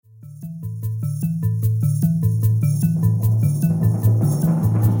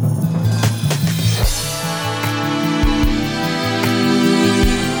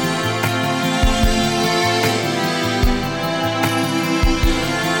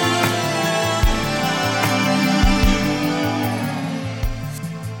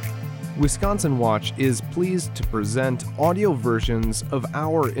Wisconsin Watch is pleased to present audio versions of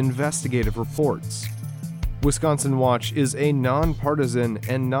our investigative reports. Wisconsin Watch is a nonpartisan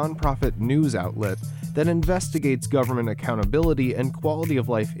and nonprofit news outlet that investigates government accountability and quality of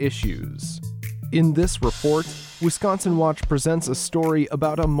life issues. In this report, Wisconsin Watch presents a story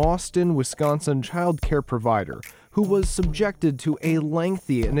about a Mauston, Wisconsin child care provider who was subjected to a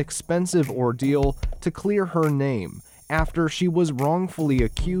lengthy and expensive ordeal to clear her name after she was wrongfully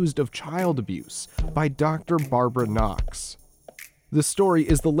accused of child abuse by Dr. Barbara Knox. The story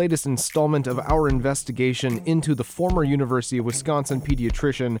is the latest installment of our investigation into the former University of Wisconsin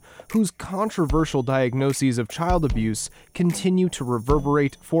pediatrician whose controversial diagnoses of child abuse continue to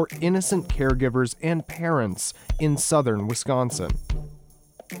reverberate for innocent caregivers and parents in southern Wisconsin.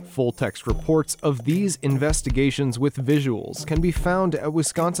 Full-text reports of these investigations with visuals can be found at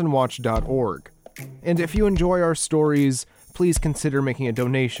wisconsinwatch.org. And if you enjoy our stories, please consider making a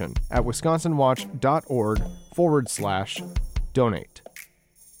donation at wisconsinwatch.org/donate.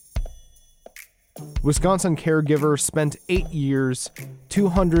 Wisconsin caregiver spent 8 years,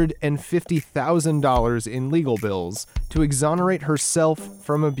 $250,000 in legal bills to exonerate herself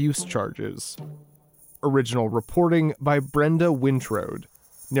from abuse charges. Original reporting by Brenda Wintrode.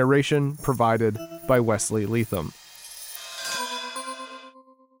 Narration provided by Wesley Leatham.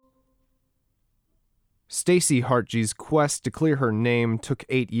 Stacy Hartge's quest to clear her name took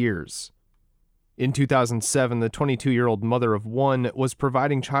 8 years. In 2007, the 22-year-old mother of one was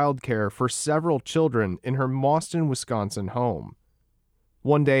providing childcare for several children in her Mauston, Wisconsin home.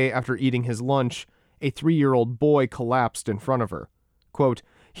 One day after eating his lunch, a 3-year-old boy collapsed in front of her. Quote,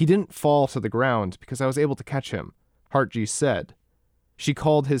 "He didn't fall to the ground because I was able to catch him," Hartge said. She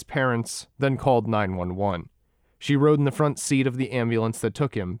called his parents, then called 911. She rode in the front seat of the ambulance that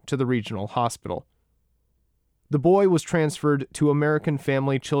took him to the regional hospital. The boy was transferred to American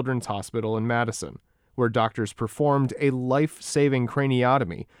Family Children's Hospital in Madison, where doctors performed a life-saving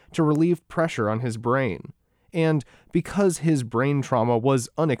craniotomy to relieve pressure on his brain. And because his brain trauma was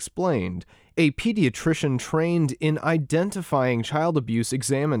unexplained, a pediatrician trained in identifying child abuse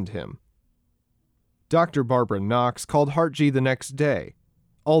examined him. Dr. Barbara Knox called Hartge the next day.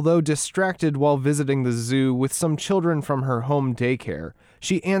 Although distracted while visiting the zoo with some children from her home daycare,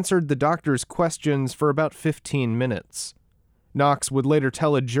 she answered the doctor's questions for about 15 minutes. Knox would later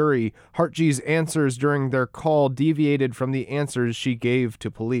tell a jury Hartge's answers during their call deviated from the answers she gave to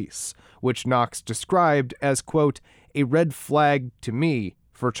police, which Knox described as, quote, "a red flag to me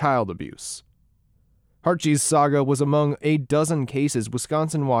for child abuse." Hartge's saga was among a dozen cases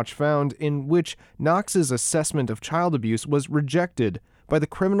Wisconsin Watch found in which Knox's assessment of child abuse was rejected by the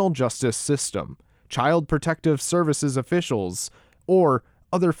criminal justice system, child protective services officials, or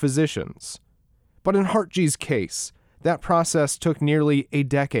other physicians. But in Hartge's case, that process took nearly a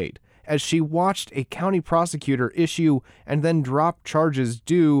decade, as she watched a county prosecutor issue and then drop charges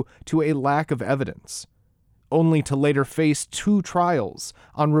due to a lack of evidence, only to later face 2 trials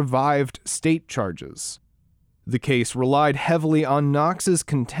on revived state charges. The case relied heavily on Knox's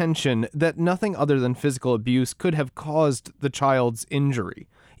contention that nothing other than physical abuse could have caused the child's injury,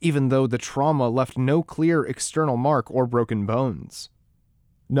 even though the trauma left no clear external mark or broken bones.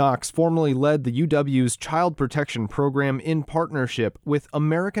 Knox formerly led the UW's Child Protection Program in partnership with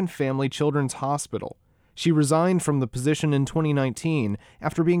American Family Children's Hospital. She resigned from the position in 2019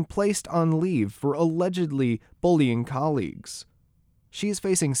 after being placed on leave for allegedly bullying colleagues. She is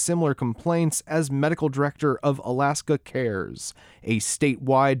facing similar complaints as medical director of Alaska Cares, a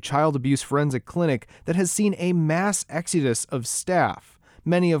statewide child abuse forensic clinic that has seen a mass exodus of staff,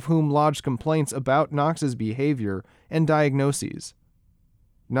 many of whom lodged complaints about Knox's behavior and diagnoses.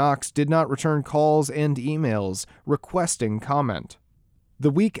 Knox did not return calls and emails requesting comment.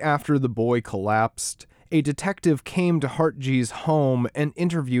 The week after the boy collapsed, a detective came to Hartge's home and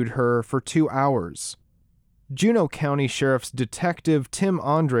interviewed her for 2 hours. Juneau County Sheriff's Detective Tim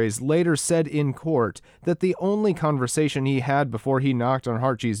Andres later said in court that the only conversation he had before he knocked on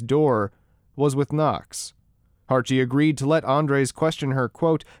Hartge's door was with Knox. Hartge agreed to let Andres question her,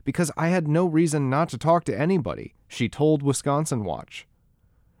 quote, "because I had no reason not to talk to anybody," she told Wisconsin Watch.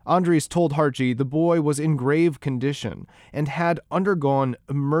 Andres told Hartge the boy was in grave condition and had undergone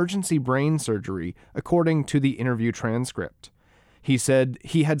emergency brain surgery, according to the interview transcript. He said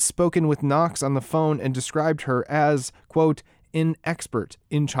he had spoken with Knox on the phone and described her as, quote, "an expert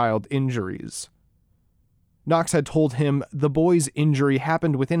in child injuries." Knox had told him the boy's injury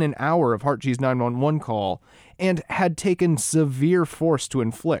happened within an hour of Hartge's 911 call and had taken severe force to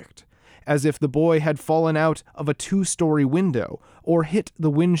inflict, as if the boy had fallen out of a 2-story window or hit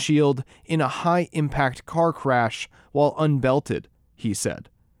the windshield in a high-impact car crash while unbelted, he said,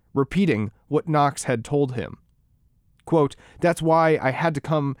 repeating what Knox had told him. Quote, "That's why I had to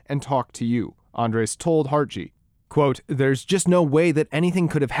come and talk to you," Andres told Hartje. Quote, "There's just no way that anything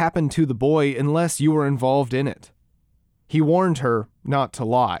could have happened to the boy unless you were involved in it." He warned her not to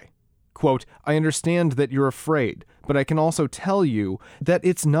lie. Quote, "I understand that you're afraid, but I can also tell you that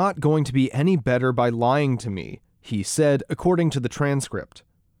it's not going to be any better by lying to me," he said, according to the transcript.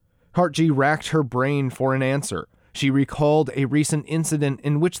 Hartje racked her brain for an answer. She recalled a recent incident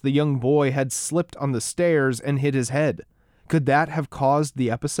in which the young boy had slipped on the stairs and hit his head. Could that have caused the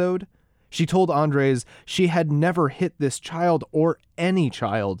episode? She told Andres she had never hit this child or any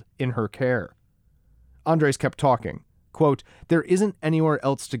child in her care. Andres kept talking. Quote, "There isn't anywhere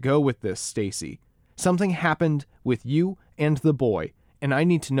else to go with this, Stacy. Something happened with you and the boy, and I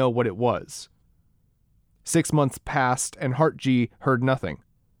need to know what it was." 6 months passed and Hartje heard nothing.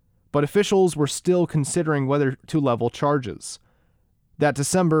 But officials were still considering whether to level charges. That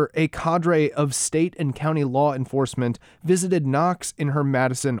December, a cadre of state and county law enforcement visited Knox in her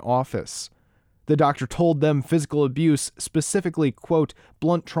Madison office. The doctor told them physical abuse, specifically, quote,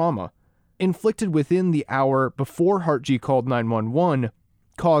 blunt trauma, inflicted within the hour before Hartje called 911,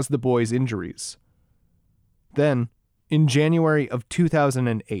 caused the boy's injuries. Then, in January of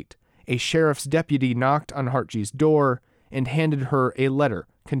 2008, a sheriff's deputy knocked on Hartje's door and handed her a letter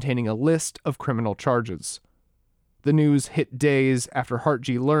containing a list of criminal charges. The news hit days after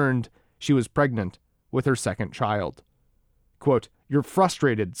Hartje learned she was pregnant with her second child. Quote, "You're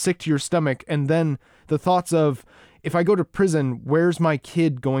frustrated, sick to your stomach, and then the thoughts of, if I go to prison, where's my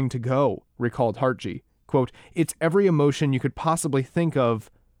kid going to go?" recalled Hartje. Quote, "It's every emotion you could possibly think of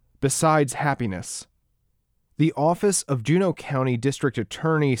besides happiness." The office of Juneau County District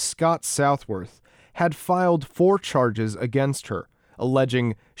Attorney Scott Southworth had filed 4 charges against her,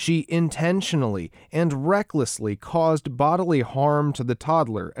 alleging she intentionally and recklessly caused bodily harm to the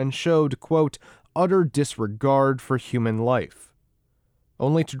toddler and showed, quote, utter disregard for human life,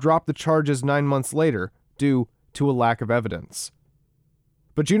 only to drop the charges 9 months later due to a lack of evidence.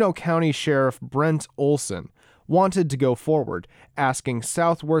 But Juneau County Sheriff Brent Olson wanted to go forward, asking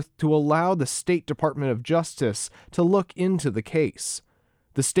Southworth to allow the State Department of Justice to look into the case.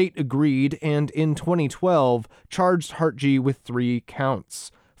 The state agreed and in 2012 charged Hartje with 3 counts: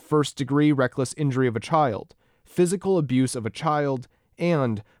 first-degree reckless injury of a child, physical abuse of a child,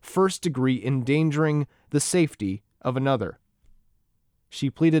 and first-degree endangering the safety of another. She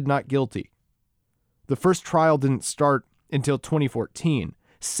pleaded not guilty. The first trial didn't start until 2014,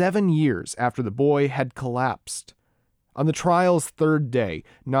 7 years after the boy had collapsed. On the trial's 3rd day,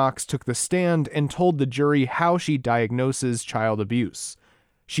 Knox took the stand and told the jury how she diagnoses child abuse.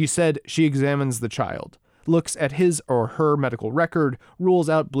 She said she examines the child, looks at his or her medical record, rules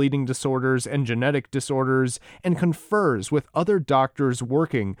out bleeding disorders and genetic disorders, and confers with other doctors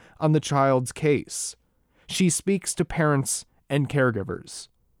working on the child's case. She speaks to parents and caregivers.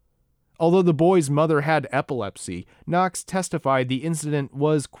 Although the boy's mother had epilepsy, Knox testified the incident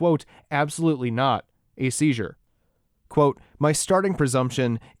was, quote, absolutely not a seizure. Quote, "My starting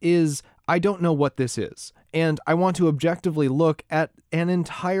presumption is I don't know what this is, and I want to objectively look at an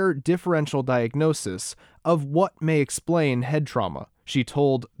entire differential diagnosis of what may explain head trauma," she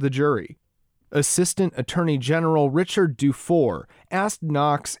told the jury. Assistant Attorney General Richard Dufour asked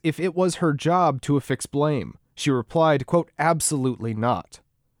Knox if it was her job to affix blame. She replied, quote, "Absolutely not."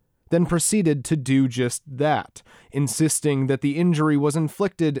 Then proceeded to do just that, insisting that the injury was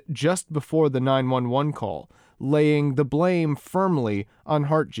inflicted just before the 911 call, laying the blame firmly on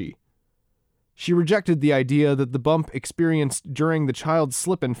Hartje. She rejected the idea that the bump experienced during the child's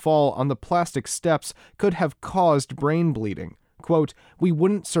slip and fall on the plastic steps could have caused brain bleeding. Quote, "We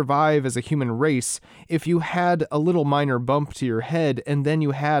wouldn't survive as a human race if you had a little minor bump to your head and then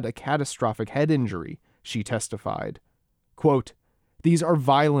you had a catastrophic head injury," she testified. Quote, "These are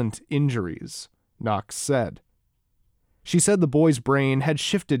violent injuries," Knox said. She said the boy's brain had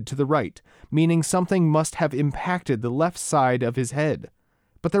shifted to the right, meaning something must have impacted the left side of his head.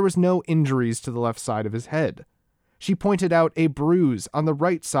 But there was no injuries to the left side of his head. She pointed out a bruise on the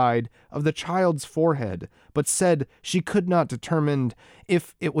right side of the child's forehead, but said she could not determine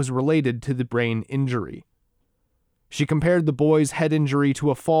if it was related to the brain injury. She compared the boy's head injury to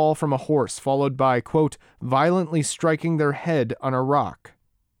a fall from a horse followed by, quote, violently striking their head on a rock.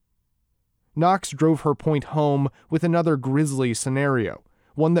 Knox drove her point home with another grisly scenario,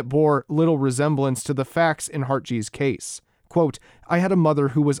 one that bore little resemblance to the facts in Hartje's case. Quote, "I had a mother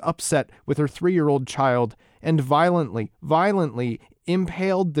who was upset with her 3-year-old child and violently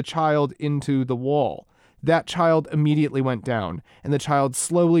impaled the child into the wall. That child immediately went down, and the child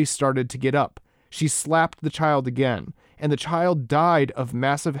slowly started to get up. She slapped the child again, and the child died of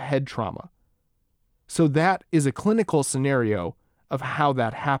massive head trauma. So that is a clinical scenario of how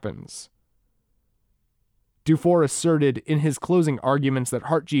that happens. Dufour asserted in his closing arguments that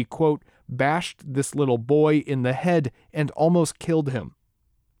Hartje, quote, bashed this little boy in the head and almost killed him.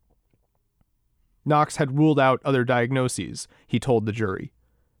 Knox had ruled out other diagnoses, he told the jury.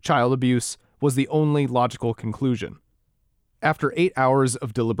 Child abuse was the only logical conclusion. After 8 hours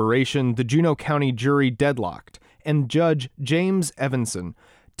of deliberation, the Juneau County jury deadlocked, and Judge James Evanson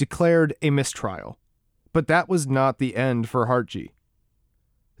declared a mistrial. But that was not the end for Hartje.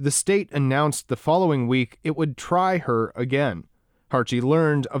 The state announced the following week it would try her again. Hartje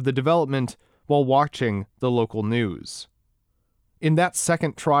learned of the development while watching the local news. In that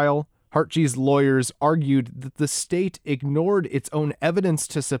second trial, Hartje's lawyers argued that the state ignored its own evidence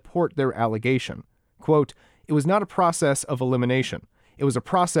to support their allegation. Quote, "It was not a process of elimination. It was a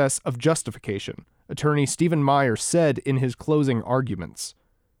process of justification," attorney Stephen Meyer said in his closing arguments.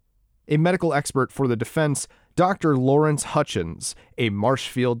 A medical expert for the defense, Dr. Lawrence Hutchins, a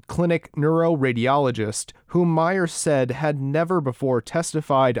Marshfield Clinic neuroradiologist whom Meyer said had never before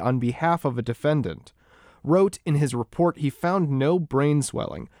testified on behalf of a defendant, wrote in his report he found no brain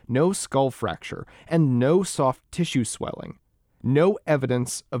swelling, no skull fracture, and no soft tissue swelling, no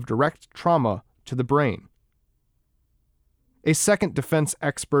evidence of direct trauma to the brain. A second defense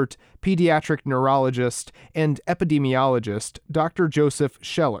expert, pediatric neurologist, and epidemiologist, Dr. Joseph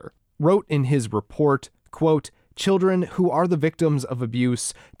Scheller, wrote in his report, quote, "Children who are the victims of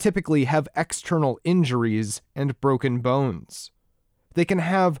abuse typically have external injuries and broken bones. They can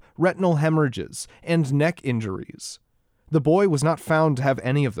have retinal hemorrhages and neck injuries. The boy was not found to have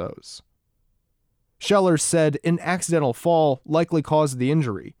any of those." Scheller said an accidental fall likely caused the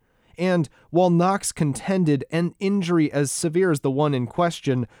injury, and while Knox contended an injury as severe as the one in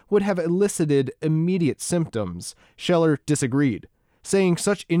question would have elicited immediate symptoms, Scheller disagreed, saying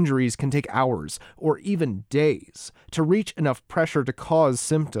such injuries can take hours or even days to reach enough pressure to cause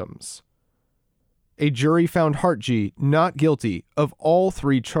symptoms. A jury found Hartje not guilty of all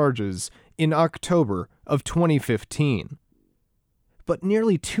 3 charges in October of 2015. But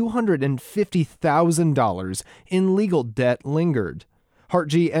nearly $250,000 in legal debt lingered.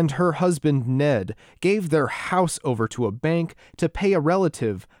 Hartje and her husband Ned gave their house over to a bank to pay a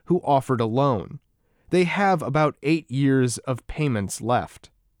relative who offered a loan. They have about 8 years of payments left.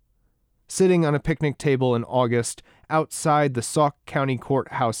 Sitting on a picnic table in August outside the Sauk County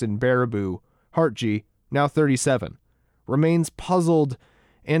Courthouse in Baraboo, Hartje, now 37, remains puzzled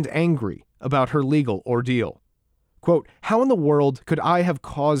and angry about her legal ordeal. Quote, "How in the world could I have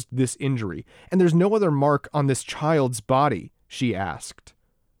caused this injury, and there's no other mark on this child's body?" she asked.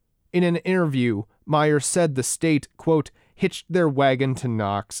 In an interview, Meyer said the state, quote, "hitched their wagon to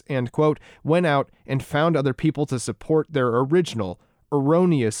Knox and, quote, went out and found other people to support their original,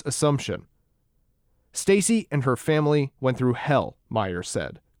 erroneous assumption. Stacy and her family went through hell," Meyer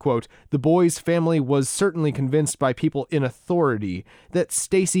said. Quote, "The boy's family was certainly convinced by people in authority that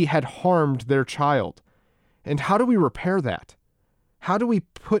Stacy had harmed their child. And how do we repair that? How do we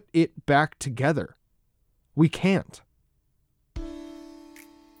put it back together? We can't."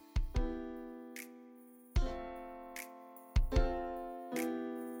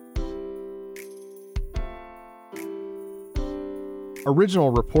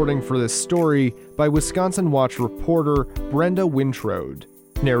 Original reporting for this story by Wisconsin Watch reporter Brenda Wintrode.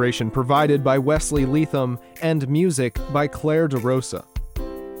 Narration provided by Wesley Leatham and music by Claire DeRosa.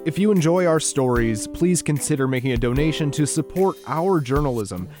 If you enjoy our stories, please consider making a donation to support our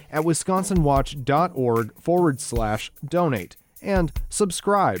journalism at wisconsinwatch.org/donate and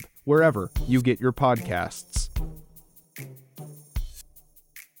subscribe wherever you get your podcasts.